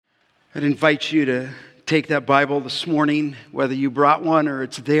I'd invite you to take that Bible this morning, whether you brought one or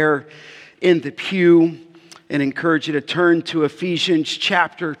it's there in the pew, and encourage you to turn to Ephesians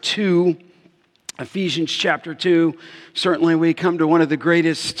chapter 2. Ephesians chapter 2. Certainly we come to one of the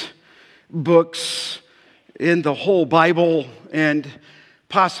greatest books in the whole Bible, and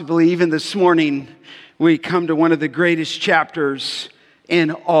possibly even this morning we come to one of the greatest chapters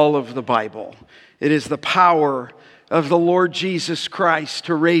in all of the Bible. It is the power of the Lord Jesus Christ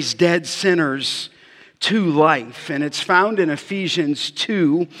to raise dead sinners to life. And it's found in Ephesians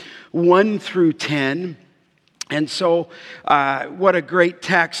 2, 1 through 10. And so, what a great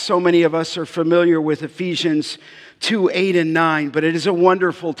text. So many of us are familiar with Ephesians 2, 8 and 9, but it is a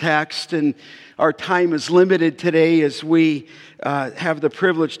wonderful text, and our time is limited today as we have the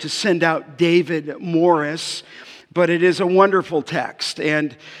privilege to send out David Morris. But it is a wonderful text,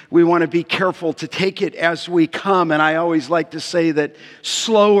 and we want to be careful to take it as we come. And I always like to say that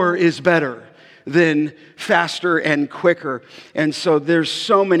slower is better than faster and quicker. And so there's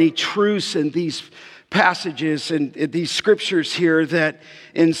so many truths in these passages and these scriptures here that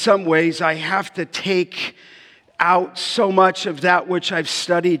in some ways I have to take out so much of that which I've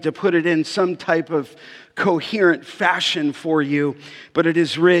studied to put it in some type of coherent fashion for you. But it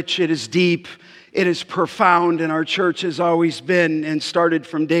is rich, it is deep, it is profound, and our church has always been and started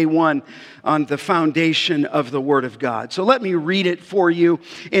from day one on the foundation of the Word of God. So let me read it for you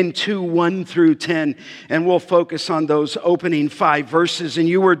in 2, 1 through 10, and we'll focus on those opening 5 verses. And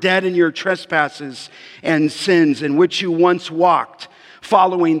you were dead in your trespasses and sins, in which you once walked,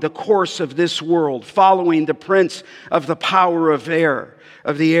 following the course of this world, following the prince of the power of the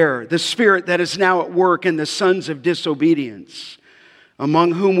air, the spirit that is now at work in the sons of disobedience,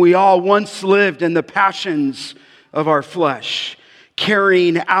 among whom we all once lived in the passions of our flesh,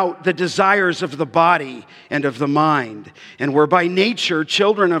 carrying out the desires of the body and of the mind, and were by nature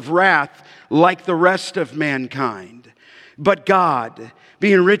children of wrath like the rest of mankind. But God,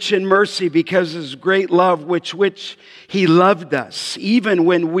 being rich in mercy because of his great love which he loved us, even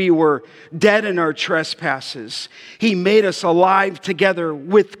when we were dead in our trespasses, he made us alive together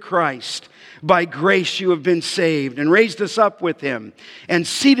with Christ. By grace you have been saved, and raised us up with him, and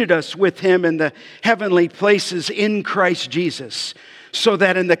seated us with him in the heavenly places in Christ Jesus, so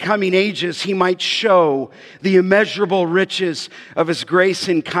that in the coming ages he might show the immeasurable riches of his grace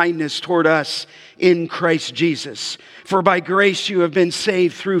and kindness toward us in Christ Jesus. For by grace you have been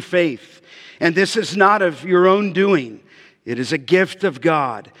saved through faith, and this is not of your own doing. It is a gift of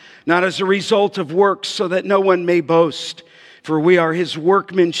God, not as a result of works, so that no one may boast. For we are his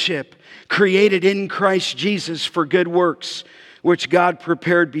workmanship, created in Christ Jesus for good works, which God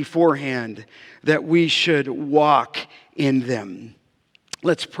prepared beforehand that we should walk in them.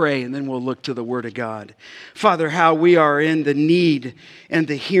 Let's pray, and then we'll look to the Word of God. Father, how we are in the need and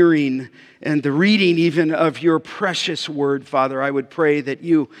the hearing and the reading even of your precious Word, Father. I would pray that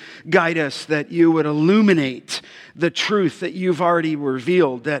you guide us, that you would illuminate the truth that you've already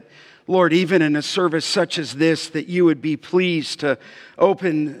revealed, that Lord, even in a service such as this, that you would be pleased to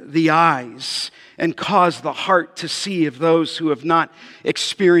open the eyes and cause the heart to see of those who have not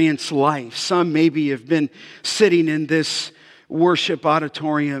experienced life. Some maybe have been sitting in this worship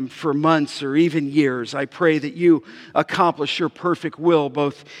auditorium for months or even years. I pray that you accomplish your perfect will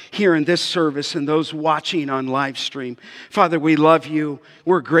both here in this service and those watching on live stream. Father, we love you.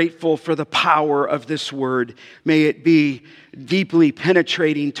 We're grateful for the power of this word. May it be deeply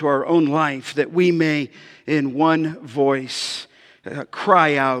penetrating to our own life, that we may in one voice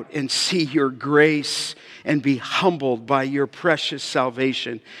cry out and see your grace and be humbled by your precious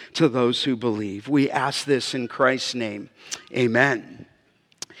salvation to those who believe. We ask this in Christ's name. Amen.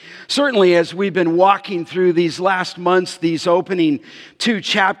 Certainly, as we've been walking through these last months, these opening 2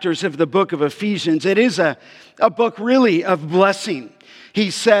 chapters of the book of Ephesians, it is a book really of blessing. He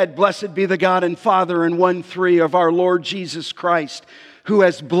said, "Blessed be the God and Father in 1:3 of our Lord Jesus Christ, who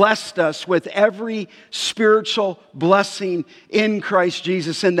has blessed us with every spiritual blessing in Christ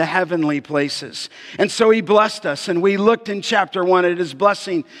Jesus in the heavenly places." And so he blessed us, and we looked in chapter 1 at his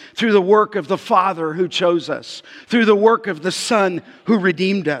blessing through the work of the Father who chose us, through the work of the Son who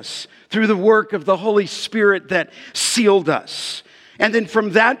redeemed us, through the work of the Holy Spirit that sealed us. And then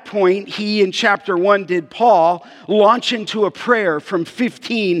from that point, he in chapter 1 did Paul launch into a prayer from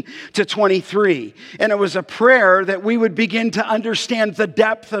 15 to 23. And it was a prayer that we would begin to understand the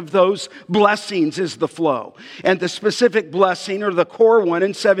depth of those blessings is the flow. And the specific blessing, or the core one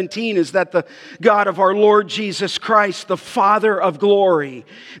in 17, is that the God of our Lord Jesus Christ, the Father of glory,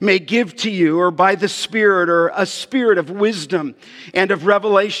 may give to you, or by the Spirit, or a spirit of wisdom and of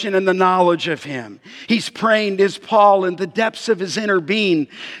revelation and the knowledge of him. He's praying, as Paul, in the depths of his inner inner being,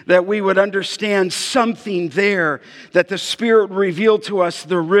 that we would understand something there, that the Spirit would reveal to us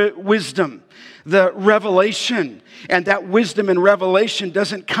the wisdom, the revelation. And that wisdom and revelation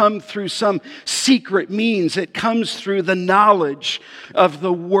doesn't come through some secret means. It comes through the knowledge of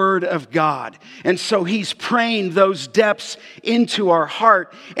the Word of God. And so he's praying those depths into our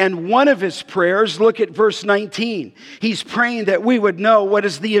heart. And one of his prayers, look at verse 19. He's praying that we would know what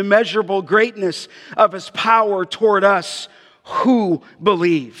is the immeasurable greatness of his power toward us who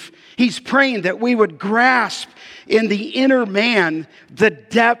believe. He's praying that we would grasp in the inner man the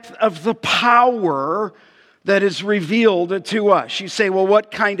depth of the power that is revealed to us. You say, well, what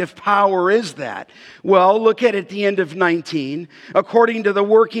kind of power is that? Well, look at the end of 19. According to the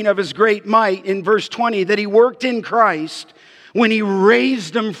working of his great might, in verse 20, that he worked in Christ when he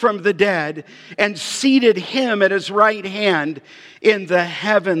raised him from the dead and seated him at his right hand in the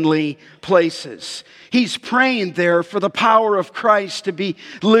heavenly places. He's praying there for the power of Christ to be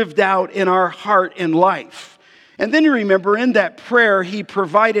lived out in our heart and life. And then you remember in that prayer, he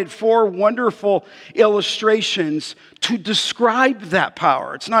provided 4 wonderful illustrations to describe that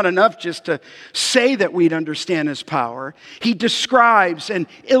power. It's not enough just to say that we'd understand his power. He describes and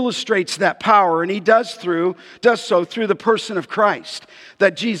illustrates that power, and he does so through the person of Christ,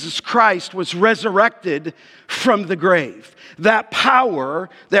 that Jesus Christ was resurrected from the grave. That power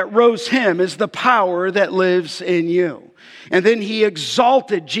that rose him is the power that lives in you. And then he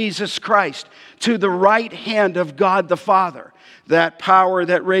exalted Jesus Christ to the right hand of God the Father. That power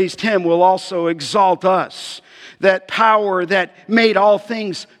that raised him will also exalt us. That power that made all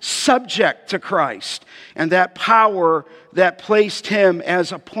things subject to Christ. And that power that placed him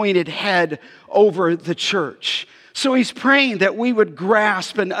as appointed head over the church. So he's praying that we would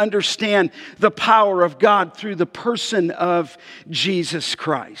grasp and understand the power of God through the person of Jesus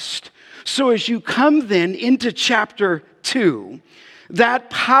Christ. So as you come then into chapter 2, that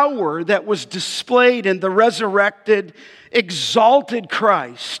power that was displayed in the resurrected, exalted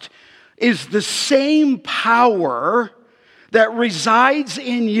Christ is the same power that resides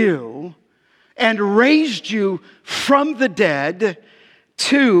in you and raised you from the dead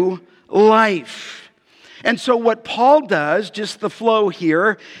to life. And so what Paul does, just the flow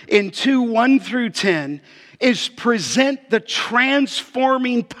here, in 2:1 through 10, is present the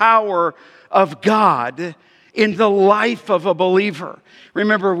transforming power of God in the life of a believer.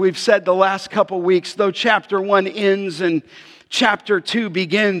 Remember, we've said the last couple weeks, though chapter 1 ends and chapter 2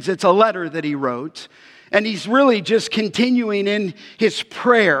 begins, it's a letter that he wrote. And he's really just continuing in his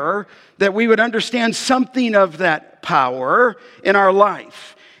prayer that we would understand something of that power in our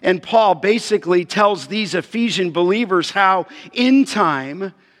life. And Paul basically tells these Ephesian believers how in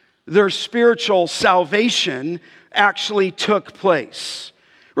time their spiritual salvation actually took place.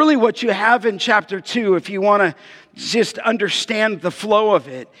 Really what you have in chapter 2, if you want to just understand the flow of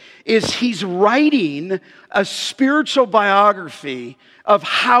it, is he's writing a spiritual biography of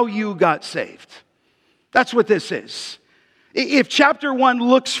how you got saved. That's what this is. If chapter 1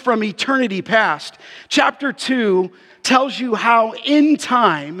 looks from eternity past, chapter 2 tells you how in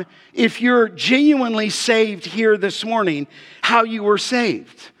time, if you're genuinely saved here this morning, how you were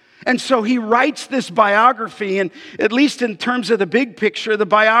saved. And so he writes this biography, and at least in terms of the big picture, the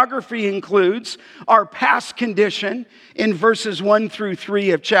biography includes our past condition in verses 1 through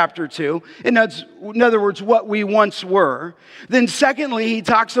 3 of chapter 2. In other words, what we once were. Then secondly, he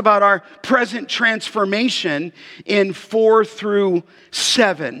talks about our present transformation in 4 through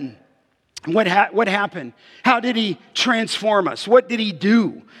 7. What happened? How did he transform us? What did he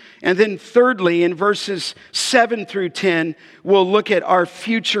do? And then thirdly, in verses 7 through 10, we'll look at our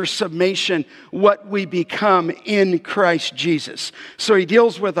future summation, what we become in Christ Jesus. So he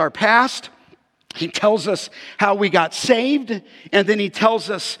deals with our past. He tells us how we got saved. And then he tells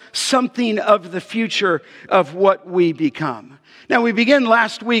us something of the future of what we become. Now, we began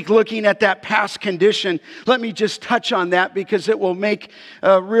last week looking at that past condition. Let me just touch on that because it will make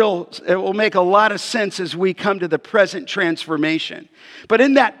a lot of sense as we come to the present transformation. But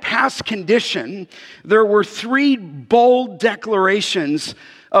in that past condition, there were 3 bold declarations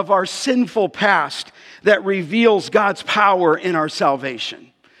of our sinful past that reveals God's power in our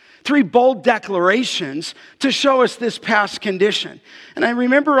salvation. 3 bold declarations to show us this past condition. And I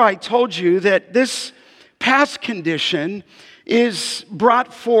remember I told you that this past condition is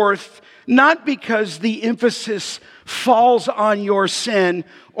brought forth not because the emphasis falls on your sin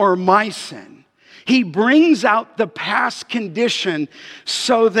or my sin. He brings out the past condition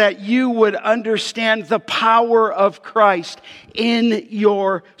so that you would understand the power of Christ in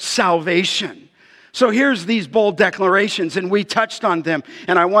your salvation. So here's these bold declarations, and we touched on them,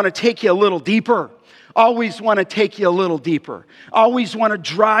 and I want to take you a little deeper. always want to take you a little deeper, always want to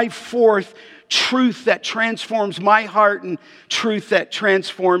drive forth truth that transforms my heart and truth that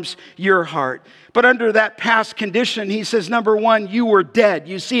transforms your heart. But under that past condition, he says, number one, you were dead.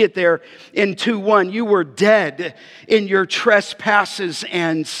 You see it there in 2:1. You were dead in your trespasses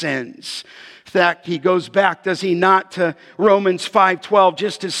and sins. In fact, he goes back, does he not, to Romans 5:12,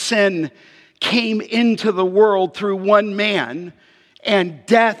 just as sin came into the world through one man and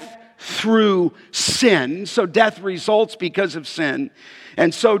death through sin. So death results because of sin.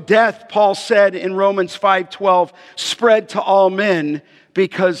 And so death, Paul said in Romans 5:12, spread to all men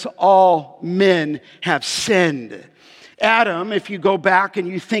because all men have sinned. Adam, if you go back and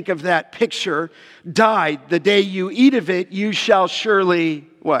you think of that picture, died. The day you eat of it, you shall surely,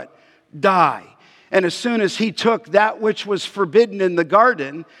 what? Die. And as soon as he took that which was forbidden in the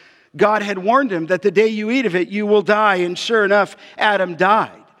garden, God had warned him that the day you eat of it, you will die. And sure enough, Adam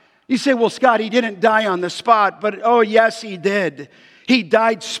died. You say, well, Scott, he didn't die on the spot. But oh, yes, he did. He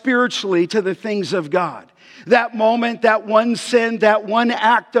died spiritually to the things of God. That moment, that one sin, that one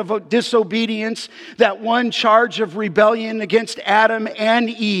act of disobedience, that one charge of rebellion against Adam and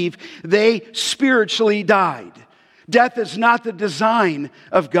Eve, they spiritually died. Death is not the design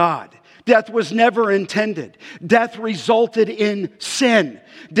of God. Death was never intended. Death resulted in sin.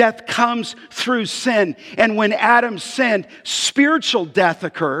 Death comes through sin. And when Adam sinned, spiritual death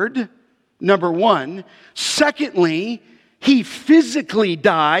occurred, number one. Secondly, he physically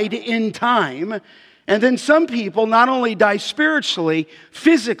died in time. And then some people not only die spiritually,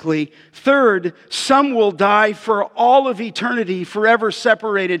 physically. Third, some will die for all of eternity, forever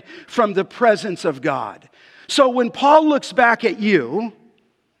separated from the presence of God. So when Paul looks back at you,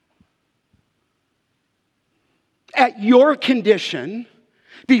 at your condition,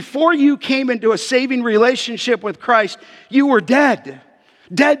 before you came into a saving relationship with Christ, you were dead.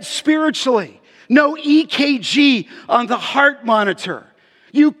 Dead spiritually. No EKG on the heart monitor.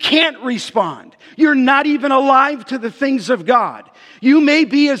 You can't respond. You're not even alive to the things of God. You may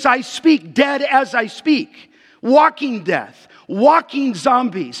be, as I speak, dead as I speak. Walking death. Walking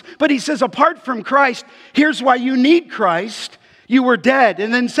zombies. But he says, apart from Christ, here's why you need Christ. You were dead.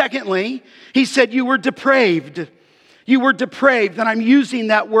 And then secondly, he said you were depraved. You were depraved, and I'm using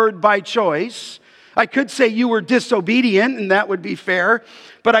that word by choice. I could say you were disobedient, and that would be fair.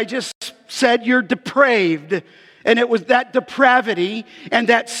 But I just said you're depraved. And it was that depravity and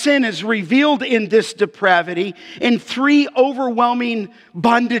that sin is revealed in this depravity in three overwhelming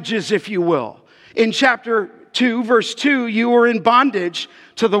bondages, if you will. In chapter 2, verse 2, you were in bondage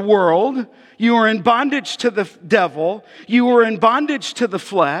to the world. You were in bondage to the devil. You were in bondage to the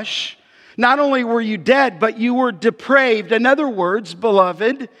flesh. Not only were you dead, but you were depraved. In other words,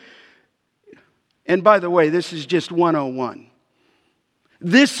 beloved, and by the way, this is just 101.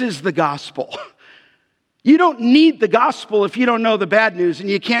 This is the gospel. You don't need the gospel if you don't know the bad news, and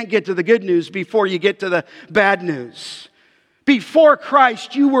you can't get to the good news before you get to the bad news. Before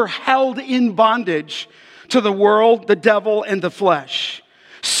Christ, you were held in bondage to the world, the devil, and the flesh.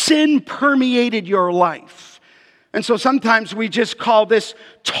 Sin permeated your life. And so sometimes we just call this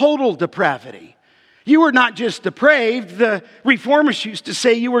total depravity. You were not just depraved. The reformers used to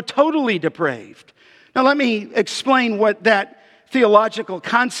say you were totally depraved. Now let me explain what that theological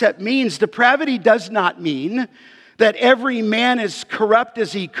concept means. Depravity does not mean that every man is corrupt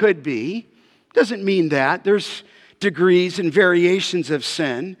as he could be. It doesn't mean that. There's degrees and variations of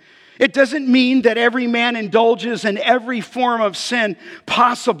sin. It doesn't mean that every man indulges in every form of sin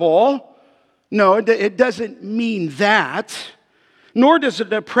possible. No, it doesn't mean that. Nor does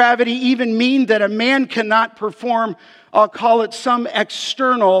depravity even mean that a man cannot perform, I'll call it, some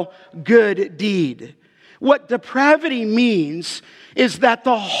external good deed. What depravity means is that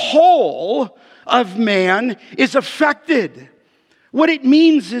the whole of man is affected. What it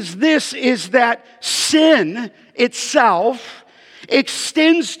means is this, is that sin itself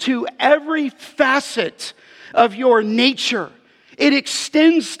extends to every facet of your nature. It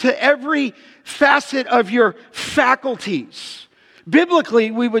extends to every facet of your faculties.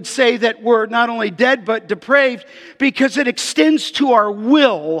 Biblically, we would say that we're not only dead but depraved because it extends to our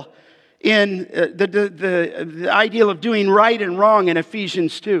will in the ideal of doing right and wrong in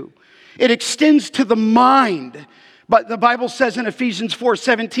Ephesians 2. It extends to the mind. But the Bible says in Ephesians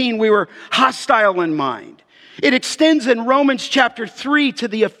 4:17, we were hostile in mind. It extends in Romans chapter 3 to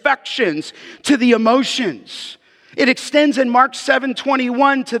the affections, to the emotions. It extends in Mark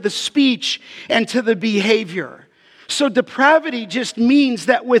 7:21 to the speech and to the behavior. So depravity just means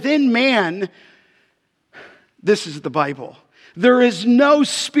that within man, this is the Bible, there is no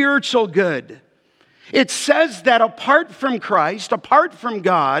spiritual good. It says that apart from Christ, apart from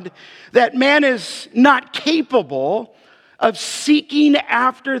God, that man is not capable of seeking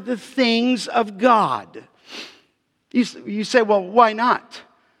after the things of God. You say, well, why not?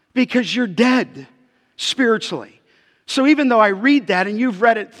 Because you're dead spiritually. So even though I read that, and you've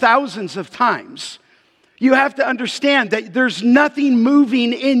read it thousands of times, you have to understand that there's nothing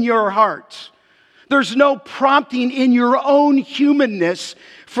moving in your heart. There's no prompting in your own humanness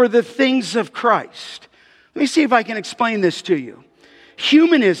for the things of Christ. Let me see if I can explain this to you.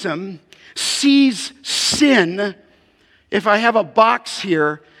 Humanism sees sin, if I have a box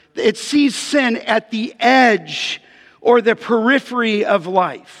here, it sees sin at the edge or the periphery of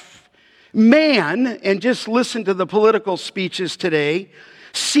life. Man, and just listen to the political speeches today,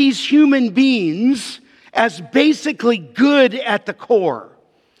 sees human beings as basically good at the core.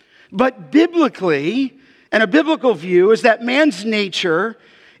 But biblically, and a biblical view is that man's nature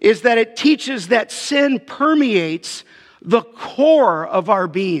is that it teaches that sin permeates the core of our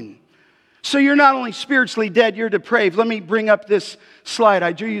being. So you're not only spiritually dead, you're depraved. Let me bring up this slide.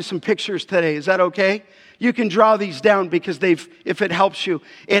 I drew you some pictures today. Is that okay? You can draw these down because if it helps you.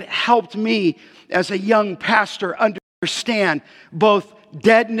 It helped me as a young pastor understand both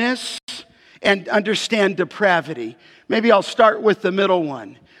deadness and understand depravity. Maybe I'll start with the middle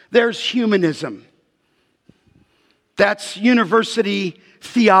one. There's humanism. That's university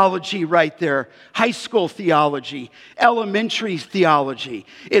theology right there. High school theology, elementary theology.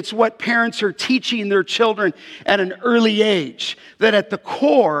 It's what parents are teaching their children at an early age, that at the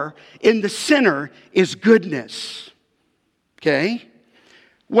core, in the center, is goodness. Okay?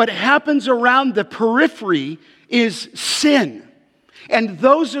 What happens around the periphery is sin. And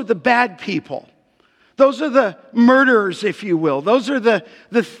those are the bad people. Those are the murderers, if you will. Those are the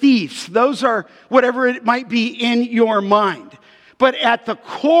thieves. Those are whatever it might be in your mind. But at the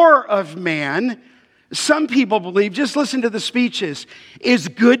core of man, some people believe, just listen to the speeches, is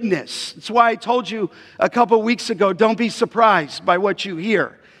goodness. That's why I told you a couple weeks ago, don't be surprised by what you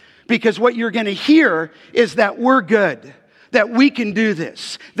hear. Because what you're going to hear is that we're good, that we can do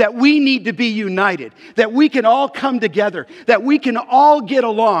this, that we need to be united, that we can all come together, that we can all get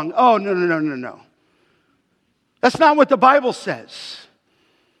along. Oh, no. That's not what the Bible says.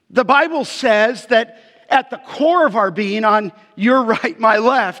 The Bible says that at the core of our being, on your right, my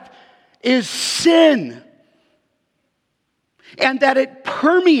left, is sin. And that it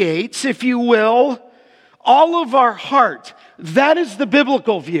permeates, if you will, all of our heart. That is the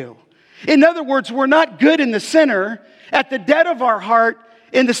biblical view. In other words, we're not good in the center. At the dead of our heart,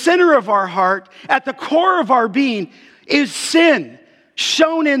 in the center of our heart, at the core of our being, is sin.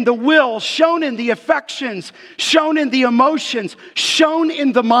 Shown in the will, shown in the affections, shown in the emotions, shown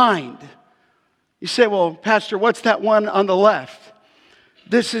in the mind. You say, well, Pastor, what's that one on the left?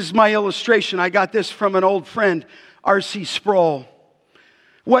 This is my illustration. I got this from an old friend, R.C. Sproul.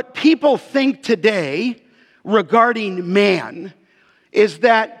 What people think today regarding man is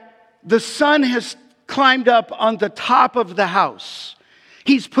that the sun has climbed up on the top of the house.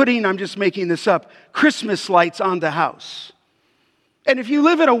 He's putting, I'm just making this up, Christmas lights on the house. And if you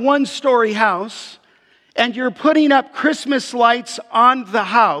live in a one-story house and you're putting up Christmas lights on the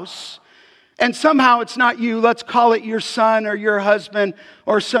house, and somehow it's not you, let's call it your son or your husband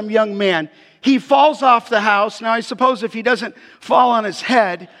or some young man, he falls off the house. Now, I suppose if he doesn't fall on his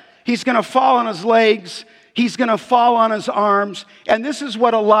head, he's going to fall on his legs, he's going to fall on his arms. And this is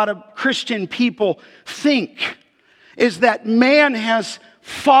what a lot of Christian people think, is that man has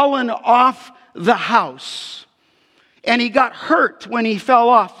fallen off the house. And he got hurt when he fell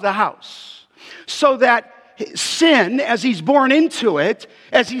off the house. So that sin, as he's born into it,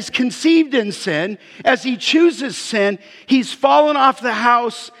 as he's conceived in sin, as he chooses sin, he's fallen off the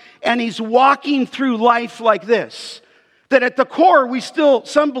house and he's walking through life like this. That at the core,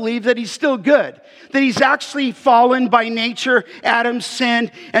 some believe that he's still good. That he's actually fallen by nature. Adam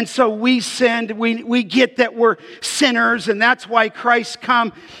sinned, and so we sinned. We get that we're sinners, and that's why Christ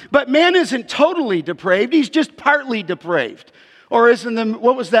come. But man isn't totally depraved. He's just partly depraved. Or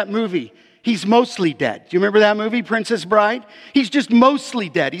what was that movie? He's mostly dead. Do you remember that movie, Princess Bride? He's just mostly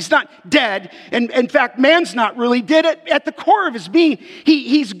dead. He's not dead. And in fact, man's not really dead. At the core of his being,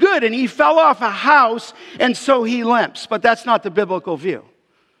 he's good. And he fell off a house, and so he limps. But that's not the biblical view.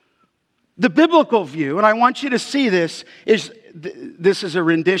 The biblical view, and I want you to see this, is this is a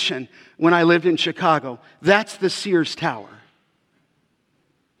rendition when I lived in Chicago. That's the Sears Tower.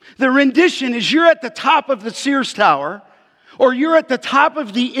 The rendition is you're at the top of the Sears Tower, or you're at the top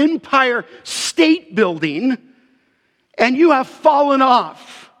of the Empire State Building, and you have fallen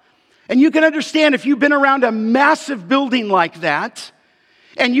off. And you can understand if you've been around a massive building like that,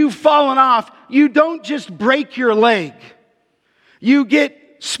 and you've fallen off, you don't just break your leg. You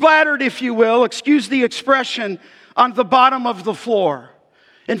get splattered, if you will, excuse the expression, on the bottom of the floor.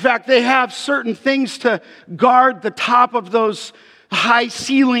 In fact, they have certain things to guard the top of those high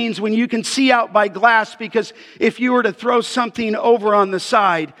ceilings when you can see out by glass, because if you were to throw something over on the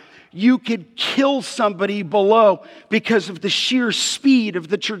side, you could kill somebody below because of the sheer speed of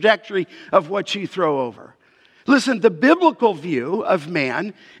the trajectory of what you throw over. Listen, the biblical view of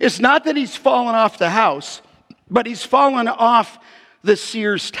man is not that he's fallen off the house, but he's fallen off the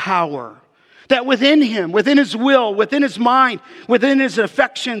Sears Tower. That within him, within his will, within his mind, within his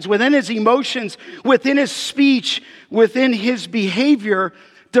affections, within his emotions, within his speech, within his behavior,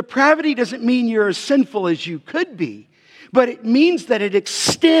 depravity doesn't mean you're as sinful as you could be, but it means that it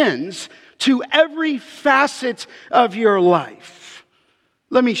extends to every facet of your life.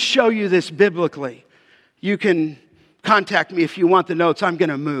 Let me show you this biblically. You can contact me if you want the notes. I'm going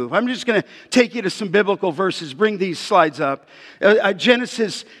to move. I'm just going to take you to some biblical verses. Bring these slides up.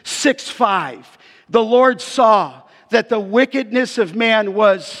 Genesis 6:5. The Lord saw that the wickedness of man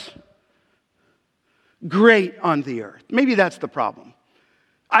was great on the earth. Maybe that's the problem.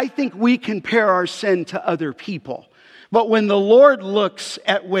 I think we compare our sin to other people. But when the Lord looks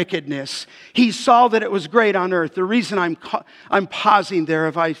at wickedness, he saw that it was great on earth. The reason I'm pausing there,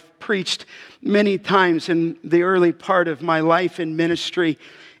 if I've preached many times in the early part of my life in ministry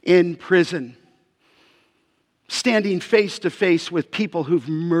in prison, standing face to face with people who've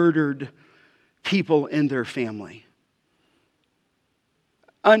murdered people in their family.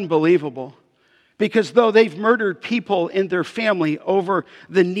 Unbelievable. Because though they've murdered people in their family over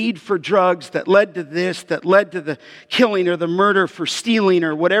the need for drugs that led to this, that led to the killing or the murder for stealing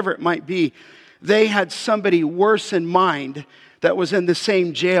or whatever it might be, they had somebody worse in mind that was in the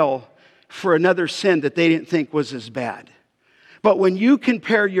same jail for another sin that they didn't think was as bad. But when you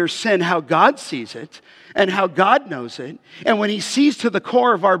compare your sin, how God sees it, and how God knows it, and when he sees to the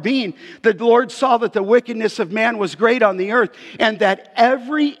core of our being, the Lord saw that the wickedness of man was great on the earth, and that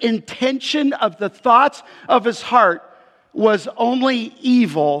every intention of the thoughts of his heart was only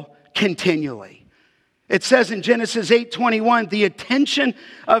evil continually. It says in Genesis 8:21, the intention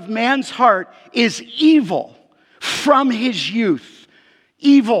of man's heart is evil from his youth.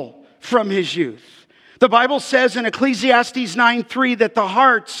 Evil from his youth. The Bible says in Ecclesiastes 9:3 that the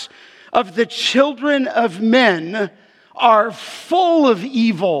hearts of the children of men are full of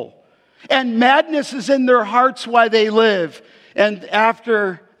evil, and madness is in their hearts while they live, and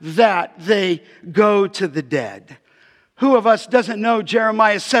after that they go to the dead. Who of us doesn't know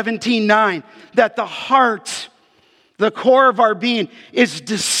Jeremiah 17:9, that the heart, the core of our being, is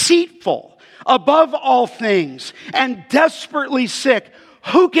deceitful above all things and desperately sick?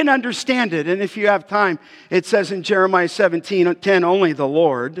 Who can understand it? And if you have time, it says in Jeremiah 17:10, only the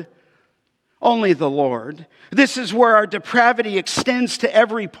Lord. Only the Lord. This is where our depravity extends to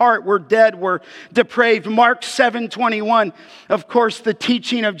every part. We're dead, we're depraved. Mark 7:21, of course, the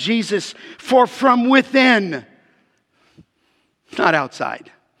teaching of Jesus. For from within, not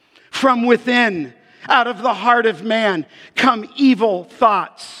outside, from within, out of the heart of man, come evil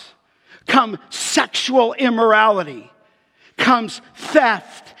thoughts, come sexual immorality, comes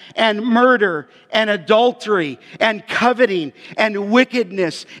theft and murder and adultery and coveting and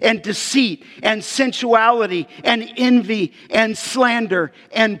wickedness and deceit and sensuality and envy and slander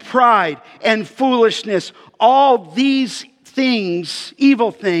and pride and foolishness. All these things,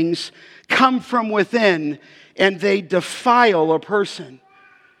 evil things, come from within, and they defile a person.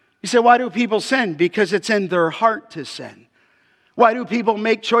 You say, why do people sin? Because it's in their heart to sin. Why do people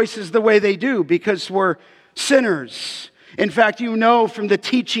make choices the way they do? Because we're sinners. In fact, you know from the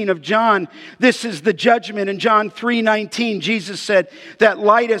teaching of John, this is the judgment. In John 3:19, Jesus said that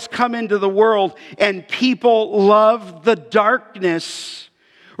light has come into the world and people love the darkness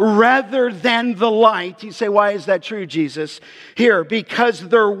rather than the light. You say, why is that true, Jesus? Here, because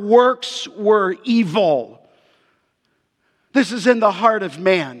their works were evil. This is in the heart of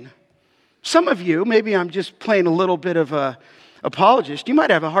man. Some of you, maybe I'm just playing a little bit of a apologist, you might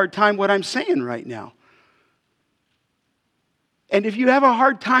have a hard time what I'm saying right now. And if you have a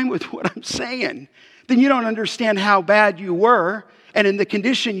hard time with what I'm saying, then you don't understand how bad you were and in the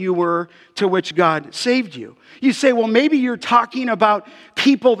condition you were to which God saved you. You say, well, maybe you're talking about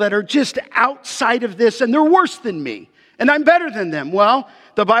people that are just outside of this and they're worse than me and I'm better than them. Well,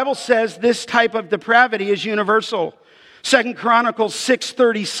 the Bible says this type of depravity is universal. 2 Chronicles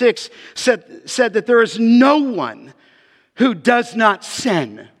 6:36 said that there is no one who does not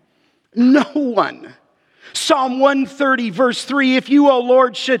sin. No one. Psalm 130, verse 3, if you, O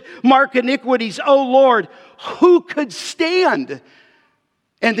Lord, should mark iniquities, O Lord, who could stand?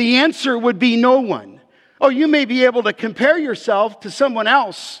 And the answer would be no one. Oh, you may be able to compare yourself to someone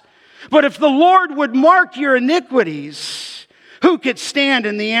else, but if the Lord would mark your iniquities, who could stand?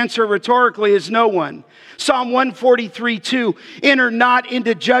 And the answer rhetorically is no one. Psalm 143:2, enter not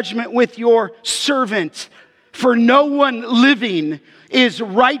into judgment with your servant, for no one living is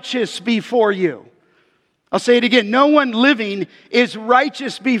righteous before you. I'll say it again. No one living is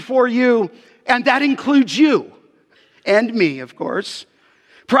righteous before you, and that includes you and me, of course.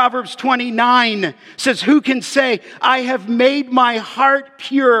 Proverbs 29 says, who can say, I have made my heart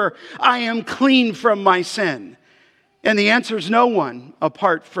pure, I am clean from my sin? And the answer is no one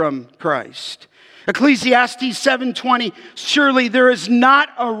apart from Christ. Ecclesiastes 7:20, surely there is not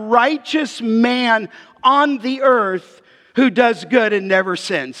a righteous man on the earth who does good and never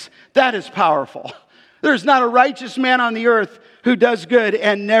sins. That is powerful. There's not a righteous man on the earth who does good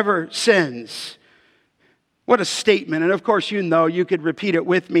and never sins. What a statement. And of course, you know, you could repeat it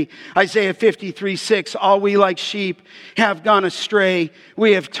with me. Isaiah 53:6, all we like sheep have gone astray.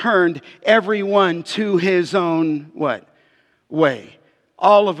 We have turned everyone to his own, what? Way.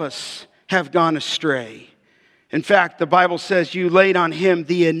 All of us have gone astray. In fact, the Bible says you laid on him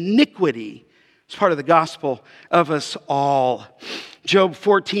the iniquity. It's part of the gospel of us all. Job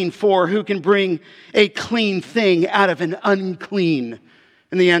 14:4, who can bring a clean thing out of an unclean?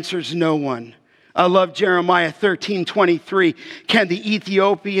 And the answer is no one. I love Jeremiah 13:23. Can the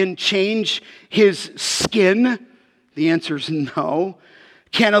Ethiopian change his skin? The answer is no.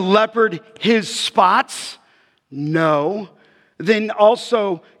 Can a leopard his spots? No. Then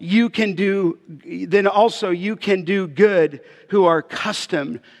also you can do good who are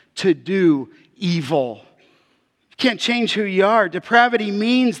accustomed to do evil. You can't change who you are. Depravity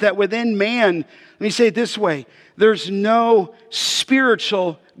means that within man, let me say it this way, there's no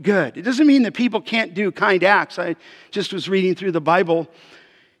spiritual good. It doesn't mean that people can't do kind acts. I just was reading through the Bible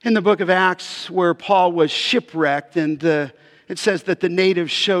in the book of Acts where Paul was shipwrecked, and it says that the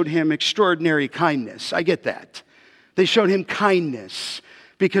natives showed him extraordinary kindness. I get that. They showed him kindness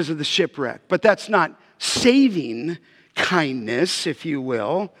because of the shipwreck. But that's not saving kindness, if you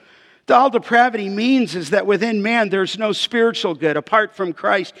will. All depravity means is that within man there's no spiritual good. Apart from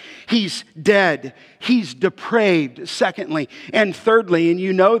Christ, he's dead. He's depraved, secondly. And thirdly, and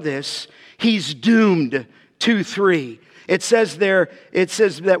you know this, he's doomed, 2:3. It says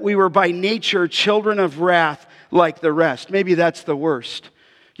that we were by nature children of wrath like the rest. Maybe that's the worst.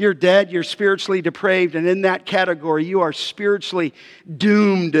 You're dead, you're spiritually depraved, and in that category, you are spiritually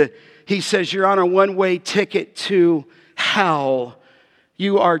doomed. He says you're on a one-way ticket to hell.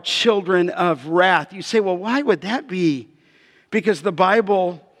 You are children of wrath. You say, well, why would that be? Because the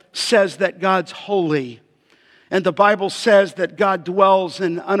Bible says that God's holy. And the Bible says that God dwells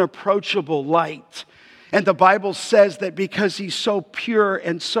in unapproachable light. And the Bible says that because he's so pure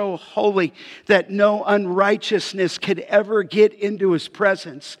and so holy, that no unrighteousness could ever get into his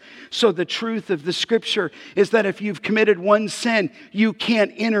presence. So the truth of the scripture is that if you've committed one sin, you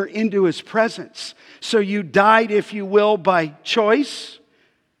can't enter into his presence. So you died, if you will, by choice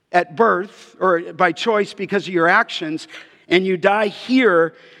at birth, or by choice because of your actions, and you die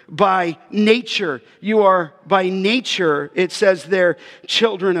here by nature. You are by nature, it says there,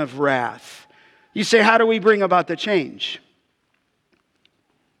 children of wrath. You say, how do we bring about the change?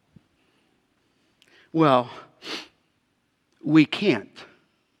 Well, we can't.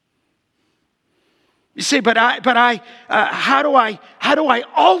 You say, how do I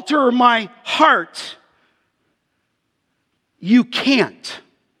alter my heart? You can't.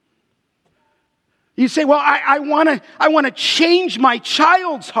 You say, well, I want to change my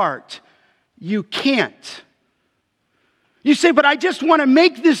child's heart. You can't. You say, but I just want to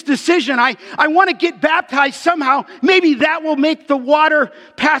make this decision. I want to get baptized somehow. Maybe that will make the water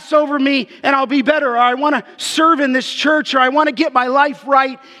pass over me and I'll be better. Or I want to serve in this church, or I want to get my life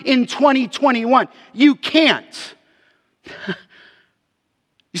right in 2021. You can't.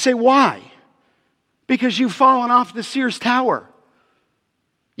 You say, why? Because you've fallen off the Sears Tower.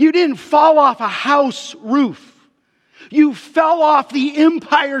 You didn't fall off a house roof. You fell off the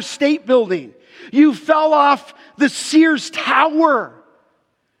Empire State Building. You fell off the Sears Tower.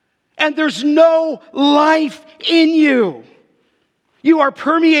 And there's no life in you. You are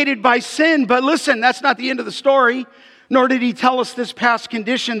permeated by sin. But listen, that's not the end of the story. Nor did he tell us this past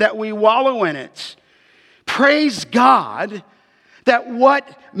condition that we wallow in it. Praise God that what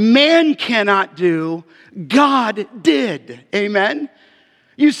man cannot do, God did. Amen?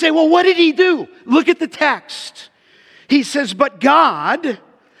 You say, well, what did he do? Look at the text. He says, but God,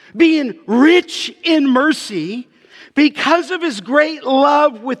 being rich in mercy, Because of his great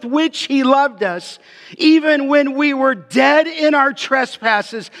love with which he loved us, even when we were dead in our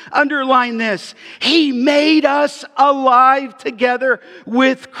trespasses, underline this, he made us alive together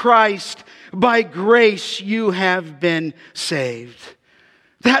with Christ. By grace you have been saved.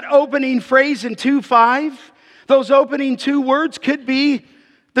 That opening phrase in 2:5, those opening two words could be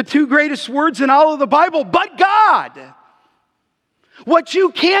the two greatest words in all of the Bible, but God. What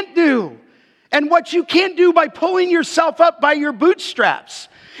you can't do, and what you can't do by pulling yourself up by your bootstraps,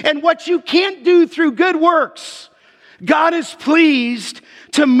 and what you can't do through good works, God is pleased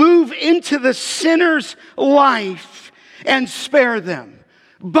to move into the sinner's life and spare them.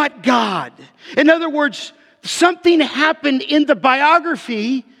 But God. In other words, something happened in the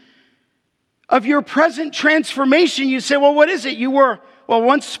biography of your present transformation. You say, well, what is it? You were,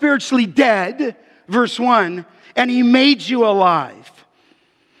 once spiritually dead, verse 1, and he made you alive.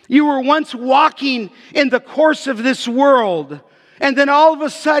 You were once walking in the course of this world, and then all of a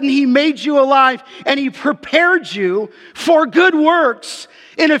sudden he made you alive and he prepared you for good works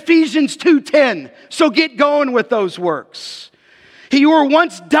in Ephesians 2:10. So get going with those works. You were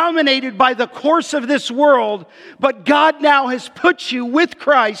once dominated by the course of this world, but God now has put you with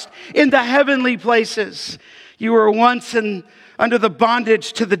Christ in the heavenly places. You were once under the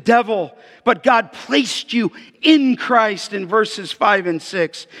bondage to the devil, but God placed you in Christ in verses 5 and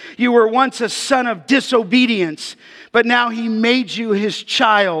 6. You were once a son of disobedience, but now he made you his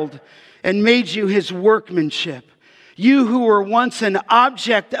child and made you his workmanship. You who were once an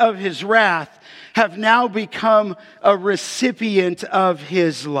object of his wrath have now become a recipient of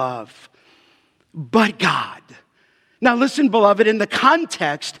his love. But God. Now listen, beloved, in the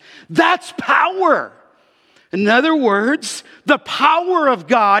context, that's power. In other words, the power of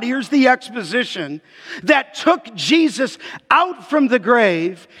God, here's the exposition, that took Jesus out from the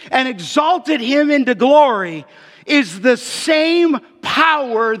grave and exalted him into glory is the same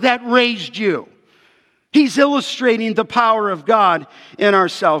power that raised you. He's illustrating the power of God in our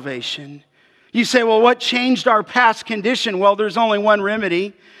salvation. You say, well, what changed our past condition? Well, there's only one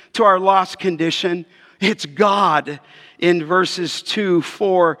remedy to our lost condition. It's God in verses 2,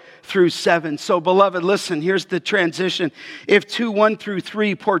 4 through 7. So, beloved, listen, here's the transition. If 2, 1 through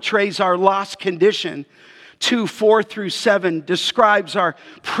 3 portrays our lost condition, 2, 4 through 7 describes our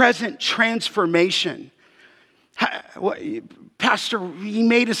present transformation. Pastor, he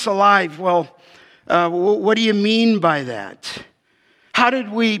made us alive. Well, what do you mean by that? How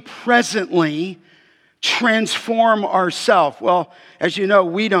did we presently transform ourselves? Well, as you know,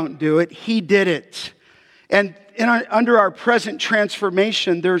 we don't do it. He did it. And under our present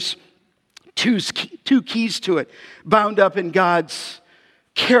transformation, there's two keys to it. Bound up in God's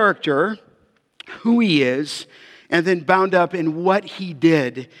character, who he is, and then bound up in what he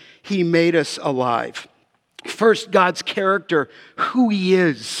did. He made us alive. First, God's character, who he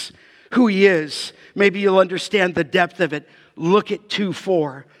is. Who he is. Maybe you'll understand the depth of it. Look at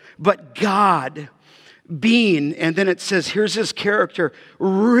 2:4. But God being, and then it says, here's his character,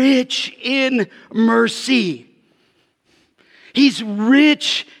 rich in mercy. He's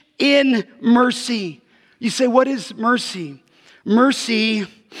rich in mercy. You say, what is mercy? Mercy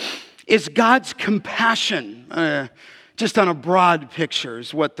is God's compassion. Just on a broad picture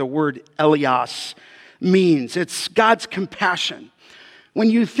is what the word elios means. It's God's compassion. When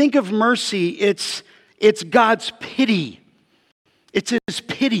you think of mercy, it's God's pity. It's his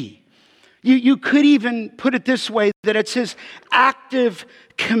pity. You could even put it this way, that it's his active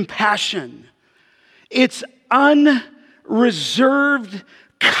compassion. It's unreserved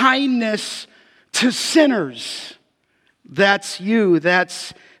kindness to sinners. That's you,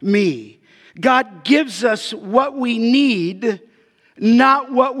 that's me. God gives us what we need,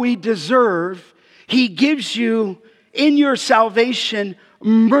 not what we deserve. He gives you in your salvation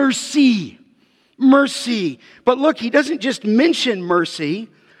mercy. Mercy. But look, he doesn't just mention mercy,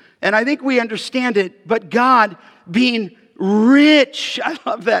 and I think we understand it, but God being rich, I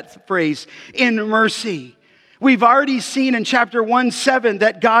love that phrase, in mercy. We've already seen in chapter 1:7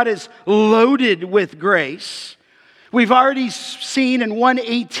 that God is loaded with grace. We've already seen in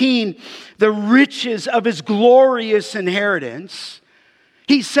 1:18 the riches of his glorious inheritance.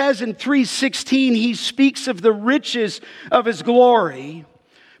 He says in 3:16 he speaks of the riches of his glory.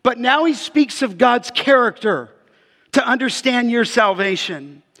 But now he speaks of God's character to understand your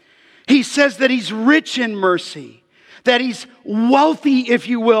salvation. He says that he's rich in mercy, that he's wealthy, if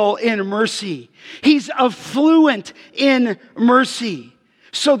you will, in mercy. He's affluent in mercy.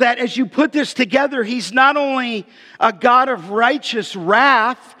 So that as you put this together, he's not only a God of righteous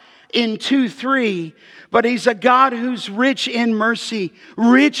wrath in 2:3, but he's a God who's rich in mercy,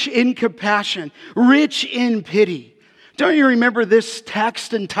 rich in compassion, rich in pity. Don't you remember this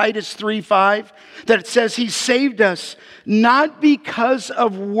text in Titus 3:5 that it says he saved us not because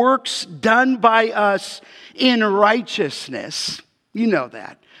of works done by us in righteousness. You know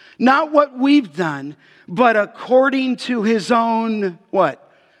that. Not what we've done, but according to his own,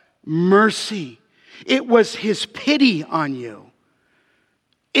 what? Mercy. It was his pity on you.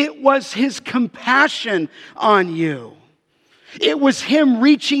 It was his compassion on you. It was him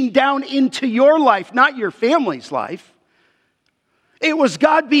reaching down into your life, not your family's life. It was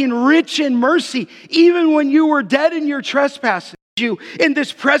God being rich in mercy, even when you were dead in your trespasses, you in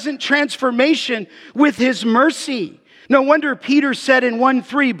this present transformation with his mercy. No wonder Peter said in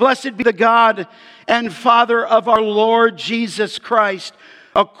 1:3, "Blessed be the God and Father of our Lord Jesus Christ.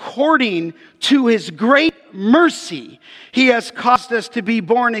 According to his great mercy, he has caused us to be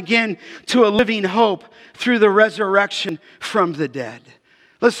born again to a living hope through the resurrection from the dead."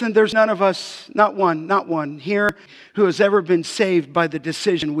 Listen, there's none of us, not one here who has ever been saved by the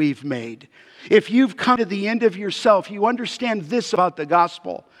decision we've made. If you've come to the end of yourself, you understand this about the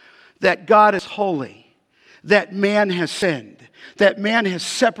gospel, that God is holy, that man has sinned, that man has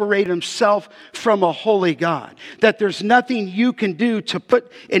separated himself from a holy God, that there's nothing you can do to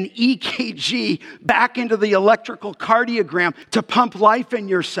put an EKG back into the electrical cardiogram to pump life in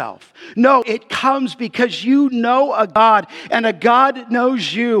yourself. No, it comes because you know a God, and a God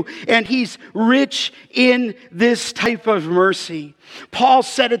knows you, and he's rich in this type of mercy. Paul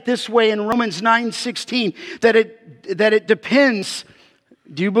said it this way in Romans 9:16, that it depends,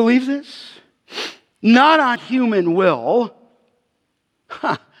 do you believe this? Not on human will.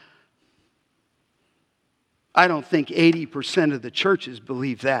 I don't think 80% of the churches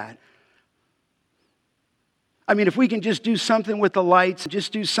believe that. I mean, if we can just do something with the lights,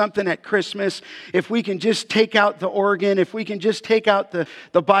 just do something at Christmas, if we can just take out the organ, if we can just take out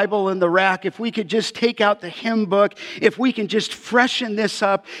the Bible in the rack, if we could just take out the hymn book, if we can just freshen this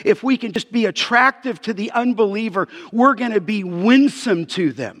up, if we can just be attractive to the unbeliever, we're going to be winsome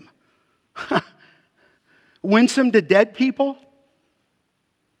to them. Winsome to dead people?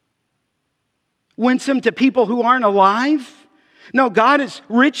 Winsome to people who aren't alive? No, God is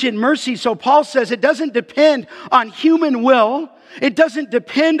rich in mercy. So Paul says it doesn't depend on human will. It doesn't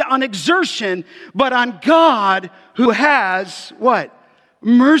depend on exertion, but on God who has what?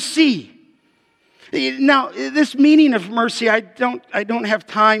 Mercy. Now, this meaning of mercy, I don't have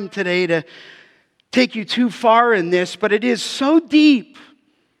time today to take you too far in this, but it is so deep.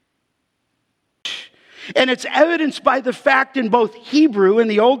 And it's evidenced by the fact in both Hebrew in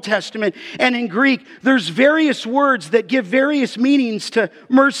the Old Testament and in Greek, there's various words that give various meanings to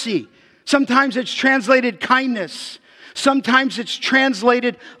mercy. Sometimes it's translated kindness. Sometimes it's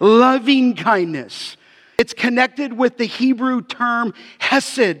translated loving kindness. It's connected with the Hebrew term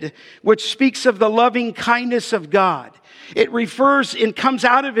hesed, which speaks of the loving kindness of God. It refers and comes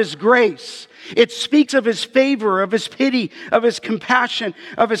out of his grace. It speaks of his favor, of his pity, of his compassion,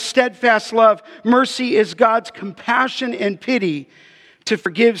 of his steadfast love. Mercy is God's compassion and pity to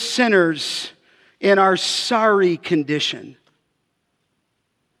forgive sinners in our sorry condition.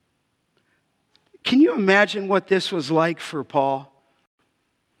 Can you imagine what this was like for Paul?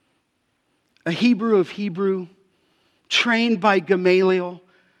 A Hebrew of Hebrew, trained by Gamaliel,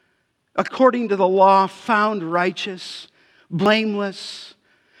 according to the law, found righteous, blameless.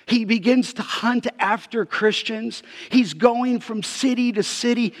 He begins to hunt after Christians. He's going from city to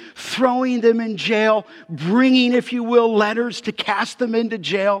city, throwing them in jail, bringing, if you will, letters to cast them into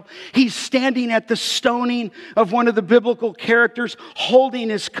jail. He's standing at the stoning of one of the biblical characters, holding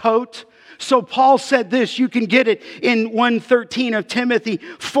his coat. So Paul said this, you can get it in 1:13 of Timothy.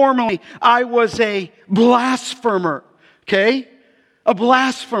 Formerly, I was a blasphemer, okay? A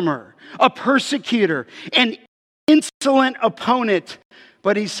blasphemer, a persecutor, an insolent opponent.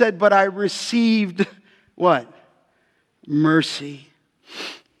 But he said, but I received what? Mercy.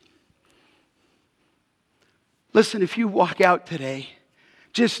 Listen, if you walk out today,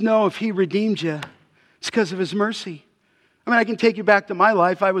 just know if he redeemed you, it's because of his mercy. I mean, I can take you back to my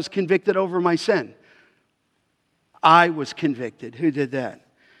life. I was convicted over my sin. I was convicted. Who did that?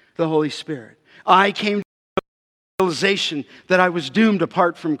 The Holy Spirit. I came to the realization that I was doomed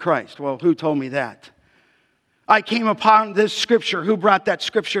apart from Christ. Well, who told me that? I came upon this scripture. Who brought that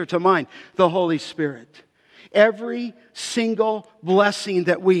scripture to mind? The Holy Spirit. Every single blessing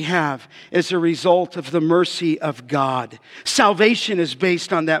that we have is a result of the mercy of God. Salvation is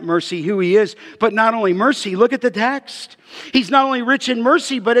based on that mercy, who he is. But not only mercy, look at the text. He's not only rich in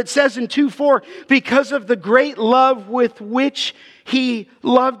mercy, but it says in 2:4, because of the great love with which He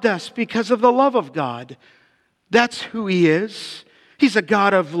loved us because of the love of God. That's who He is. He's a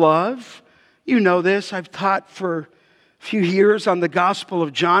God of love. You know this. I've taught for a few years on the Gospel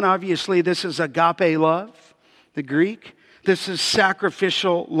of John. Obviously, this is agape love, the Greek. This is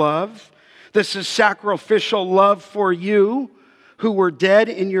sacrificial love. This is sacrificial love for you who were dead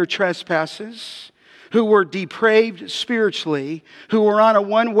in your trespasses, who were depraved spiritually, who were on a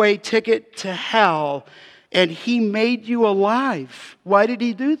one-way ticket to hell, and He made you alive. Why did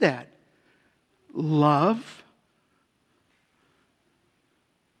He do that? Love.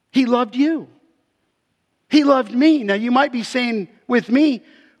 He loved you. He loved me. Now you might be saying with me,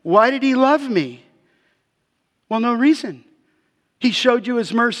 why did He love me? Well, no reason. He showed you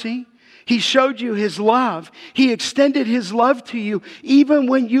His mercy. He showed you His love. He extended His love to you even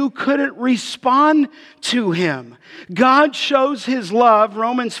when you couldn't respond to Him. God shows His love,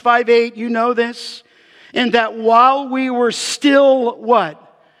 Romans 5:8, you know this, and that while we were still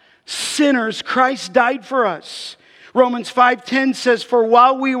what? Sinners, Christ died for us. Romans 5:10 says, for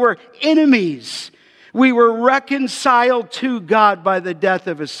while we were enemies, we were reconciled to God by the death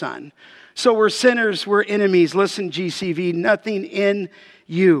of His Son. So we're sinners, we're enemies. Listen, GCV, nothing in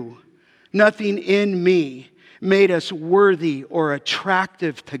you, nothing in me made us worthy or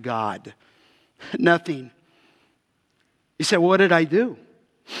attractive to God. Nothing. You say, what did I do?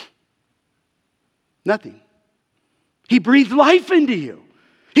 Nothing. He breathed life into you.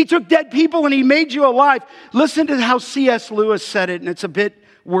 He took dead people and He made you alive. Listen to how C.S. Lewis said it, and it's a bit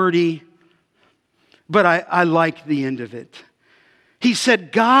wordy, but I like the end of it. He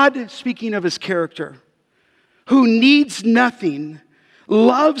said, God, speaking of His character, who needs nothing,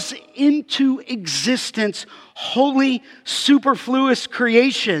 loves into existence holy, superfluous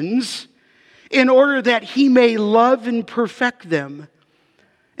creations in order that He may love and perfect them.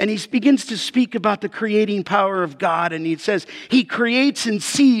 And he begins to speak about the creating power of God. And he says He creates and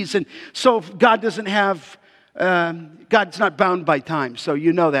sees. And so God doesn't have, God's not bound by time. So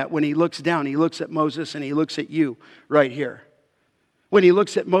you know that when He looks down, He looks at Moses and He looks at you right here. When He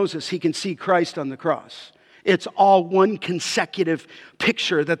looks at Moses, He can see Christ on the cross. It's all one consecutive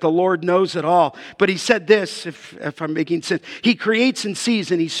picture that the Lord knows it all. But He said this, if I'm making sense. He creates and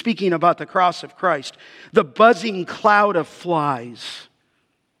sees, and He's speaking about the cross of Christ. The buzzing cloud of flies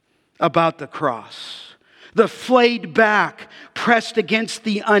about the cross. The flayed back pressed against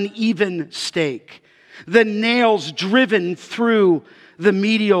the uneven stake. The nails driven through the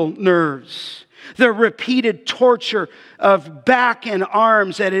medial nerves. The repeated torture of back and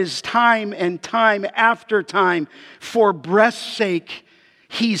arms that is time and time after time. For breast's sake,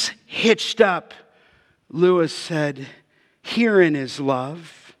 He's hitched up. Lewis said, herein is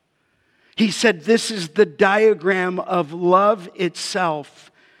love. He said, this is the diagram of love itself,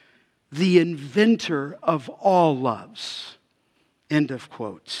 the inventor of all loves. End of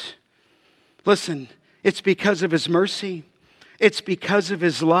quote. Listen, it's because of His mercy. It's because of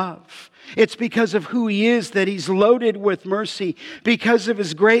His love. It's because of who He is that He's loaded with mercy. Because of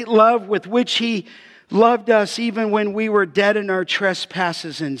His great love with which He loved us even when we were dead in our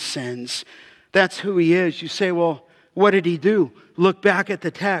trespasses and sins. That's who He is. You say, well, what did He do? Look back at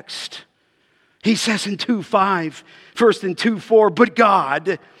the text. He says in 2:5, first in 2:4, but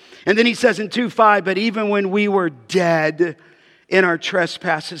God. And then He says in 2:5, but even when we were dead in our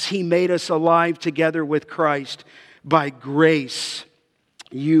trespasses, He made us alive together with Christ. By grace,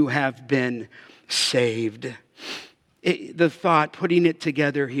 you have been saved. The thought, putting it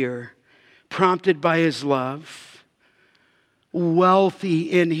together here, prompted by His love,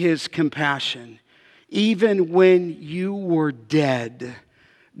 wealthy in His compassion. Even when you were dead,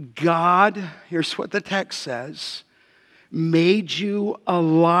 God, here's what the text says, made you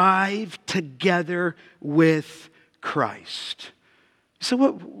alive together with Christ. So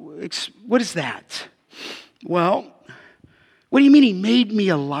what is that? Well, what do you mean He made me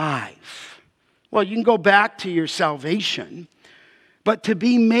alive? Well, you can go back to your salvation, but to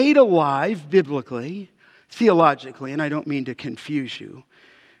be made alive biblically, theologically, and I don't mean to confuse you,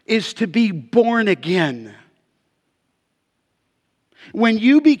 is to be born again. When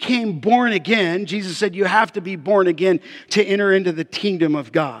you became born again, Jesus said you have to be born again to enter into the kingdom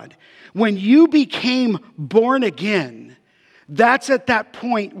of God. When you became born again, that's at that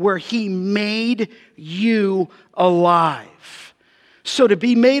point where He made you alive. So to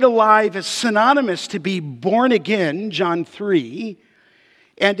be made alive is synonymous to be born again, John 3.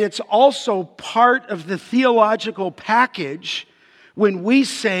 And it's also part of the theological package when we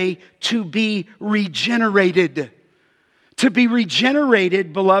say to be regenerated. To be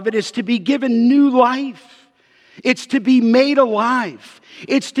regenerated, beloved, is to be given new life. It's to be made alive.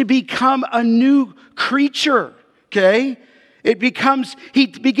 It's to become a new creature, okay?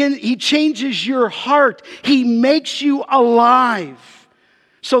 He changes your heart. He makes you alive.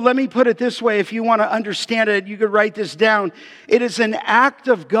 So let me put it this way. If you want to understand it, you could write this down. It is an act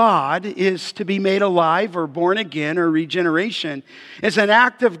of God is to be made alive or born again or regeneration. It's an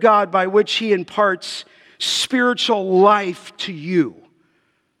act of God by which He imparts spiritual life to you.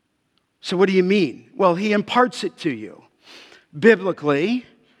 So what do you mean? Well, He imparts it to you. Biblically,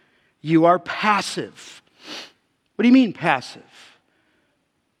 you are passive. What do you mean passive?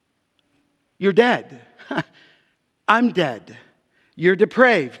 You're dead. I'm dead. You're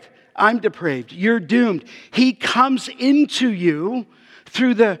depraved. I'm depraved. You're doomed. He comes into you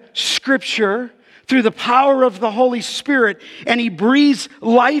through the Scripture, through the power of the Holy Spirit, and He breathes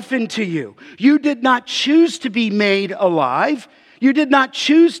life into you. You did not choose to be made alive. You did not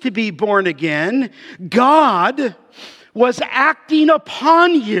choose to be born again. God was acting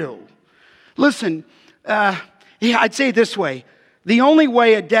upon you. Listen, I'd say it this way. The only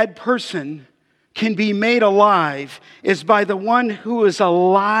way a dead person can be made alive is by the one who is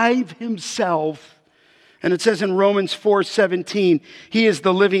alive himself. And it says in Romans 4:17, He is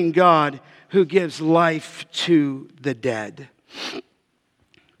the living God who gives life to the dead.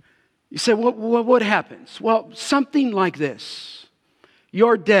 You say, what happens? Well, something like this.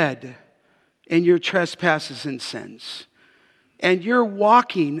 You're dead in your trespasses and sins. And you're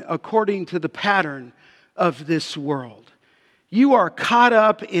walking according to the pattern of this world. You are caught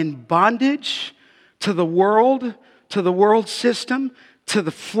up in bondage to the world system, to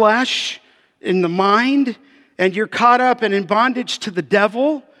the flesh, in the mind, and you're caught up and in bondage to the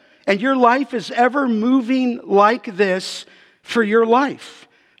devil, and your life is ever moving like this for your life.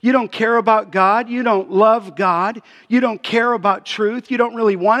 You don't care about God. You don't love God. You don't care about truth. You don't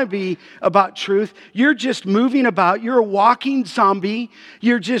really want to be about truth. You're just moving about. You're a walking zombie.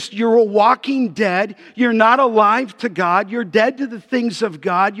 You're a walking dead. You're not alive to God. You're dead to the things of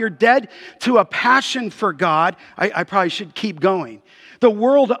God. You're dead to a passion for God. I probably should keep going. The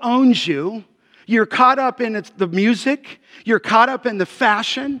world owns you. You're caught up in the music. You're caught up in the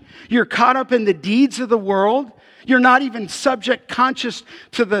fashion. You're caught up in the deeds of the world. You're not even conscious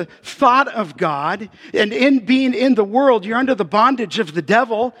to the thought of God. And in being in the world, you're under the bondage of the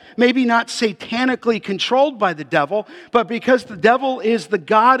devil. Maybe not satanically controlled by the devil, but because the devil is the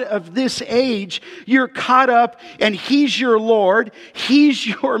god of this age, you're caught up and he's your Lord. He's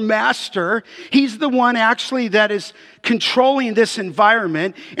your master. He's the one actually that is controlling this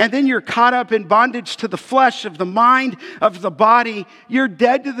environment. And then you're caught up in bondage to the flesh, of the mind, of the body. You're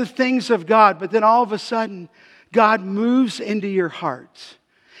dead to the things of God. But then all of a sudden, God moves into your heart.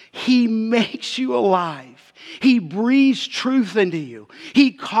 He makes you alive. He breathes truth into you.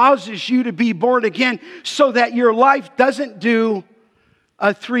 He causes you to be born again so that your life doesn't do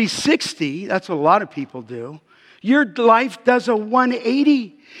a 360. That's what a lot of people do. Your life does a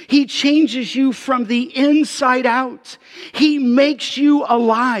 180. He changes you from the inside out. He makes you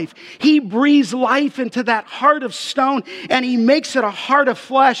alive. He breathes life into that heart of stone, and He makes it a heart of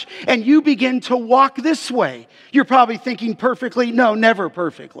flesh, and you begin to walk this way. You're probably thinking perfectly. No, never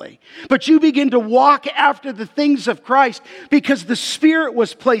perfectly. But you begin to walk after the things of Christ because the Spirit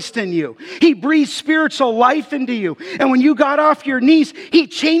was placed in you. He breathed spiritual life into you. And when you got off your knees, He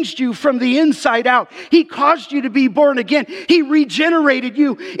changed you from the inside out. He caused you to be born again. He regenerated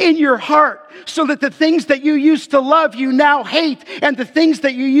you in your heart so that the things that you used to love, you now hate. And the things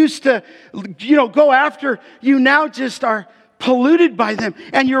that you used to, go after, you now just are polluted by them,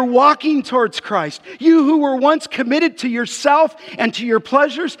 and you're walking towards Christ. You who were once committed to yourself and to your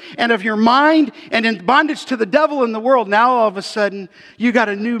pleasures and of your mind and in bondage to the devil and the world, now all of a sudden you got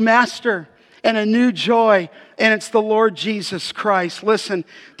a new master and a new joy, and it's the Lord Jesus Christ. Listen,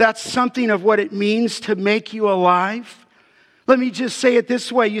 that's something of what it means to make you alive. Let me just say it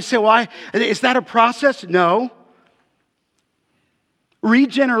this way. You say, well, is that a process? No.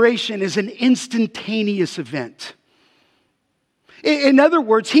 Regeneration is an instantaneous event. In other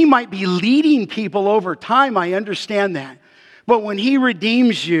words, He might be leading people over time. I understand that. But when He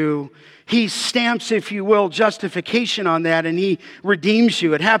redeems you, He stamps, if you will, justification on that, and He redeems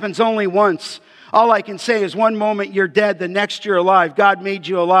you. It happens only once. All I can say is one moment you're dead, the next you're alive. God made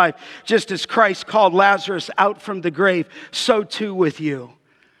you alive. Just as Christ called Lazarus out from the grave, so too with you.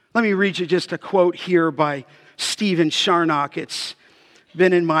 Let me read you just a quote here by Stephen Charnock. It's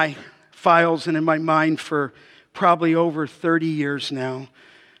been in my files and in my mind for probably over 30 years now.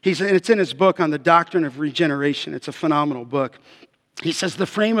 It's in his book on the doctrine of regeneration. It's a phenomenal book. He says, the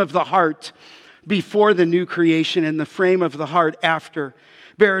frame of the heart before the new creation and the frame of the heart after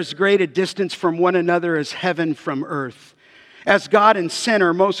bear as great a distance from one another as heaven from earth. As God and sin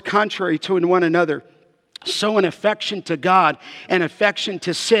are most contrary to one another, So an affection to God and affection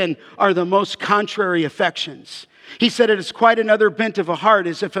to sin are the most contrary affections. He said it is quite another bent of a heart,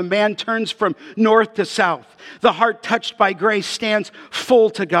 as if a man turns from north to south. The heart touched by grace stands full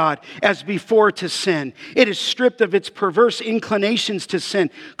to God, as before to sin. It is stripped of its perverse inclinations to sin,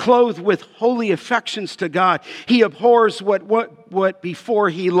 clothed with holy affections to God. He abhors what before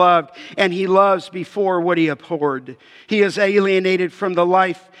he loved, and he loves before what he abhorred. He is alienated from the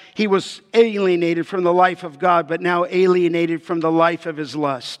life. He was alienated from the life of God, but now alienated from the life of his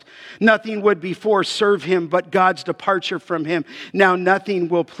lust. Nothing would before serve him but God's departure from him. Now nothing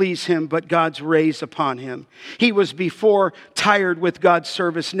will please him but God's raise upon him. He was before tired with God's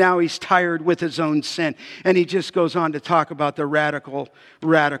service. Now he's tired with his own sin. And he just goes on to talk about the radical,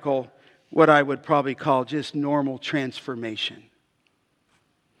 what I would probably call just normal transformation.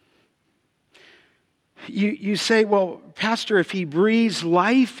 You say, well, Pastor, if he breathes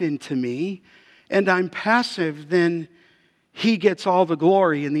life into me and I'm passive, then he gets all the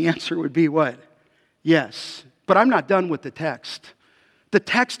glory. And the answer would be what? Yes. But I'm not done with the text. The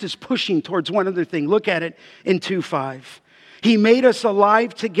text is pushing towards one other thing. Look at it in 2:5. He made us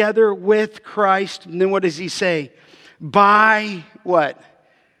alive together with Christ. And then what does he say? By what?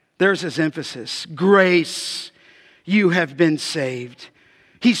 There's his emphasis. Grace, you have been saved.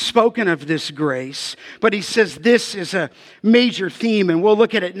 He's spoken of this grace, but he says this is a major theme, and we'll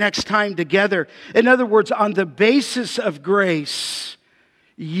look at it next time together. In other words, on the basis of grace,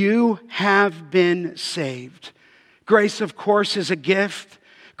 you have been saved. Grace, of course, is a gift.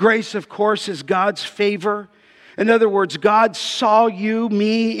 Grace, of course, is God's favor. In other words, God saw you,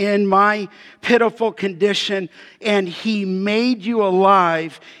 me, in my pitiful condition, and he made you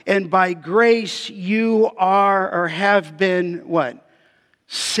alive, and by grace you are or have been what?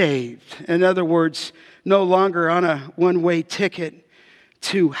 Saved. In other words, no longer on a one-way ticket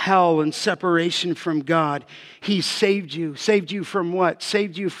to hell and separation from God. He saved you. Saved you from what?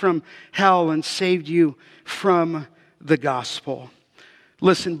 Saved you from hell and saved you from the gospel.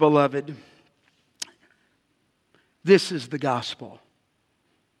 Listen, beloved, this is the gospel.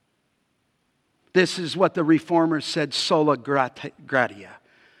 This is what the Reformers said, sola gratia.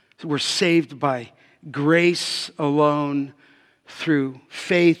 We're saved by grace alone, through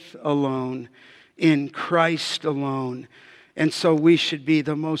faith alone, in Christ alone. And so we should be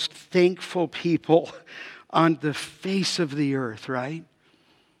the most thankful people on the face of the earth, right?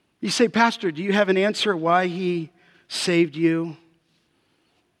 You say, Pastor, do you have an answer why he saved you?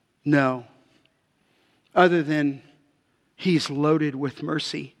 No. Other than he's loaded with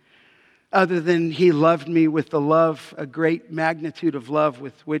mercy. Other than he loved me with the love, a great magnitude of love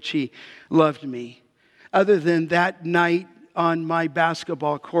with which he loved me. Other than that night on my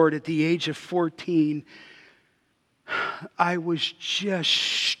basketball court at the age of 14, I was just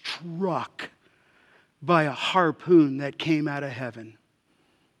struck by a harpoon that came out of heaven.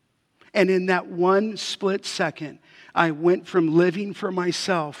 And in that one split second, I went from living for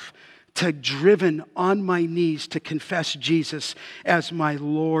myself to driven on my knees to confess Jesus as my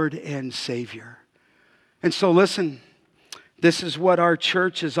Lord and Savior. And so listen, this is what our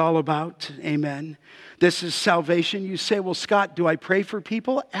church is all about. Amen. This is salvation. You say, well, Scott, do I pray for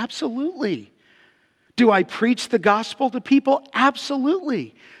people? Absolutely. Do I preach the gospel to people?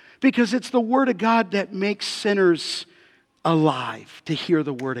 Absolutely. Because it's the Word of God that makes sinners alive to hear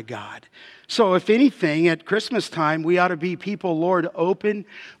the Word of God. So if anything, at Christmas time, we ought to be people, Lord, open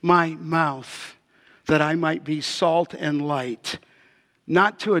my mouth that I might be salt and light,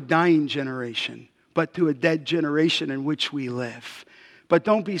 not to a dying generation, but to a dead generation in which we live. But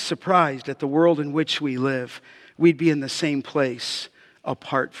don't be surprised at the world in which we live. We'd be in the same place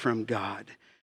apart from God.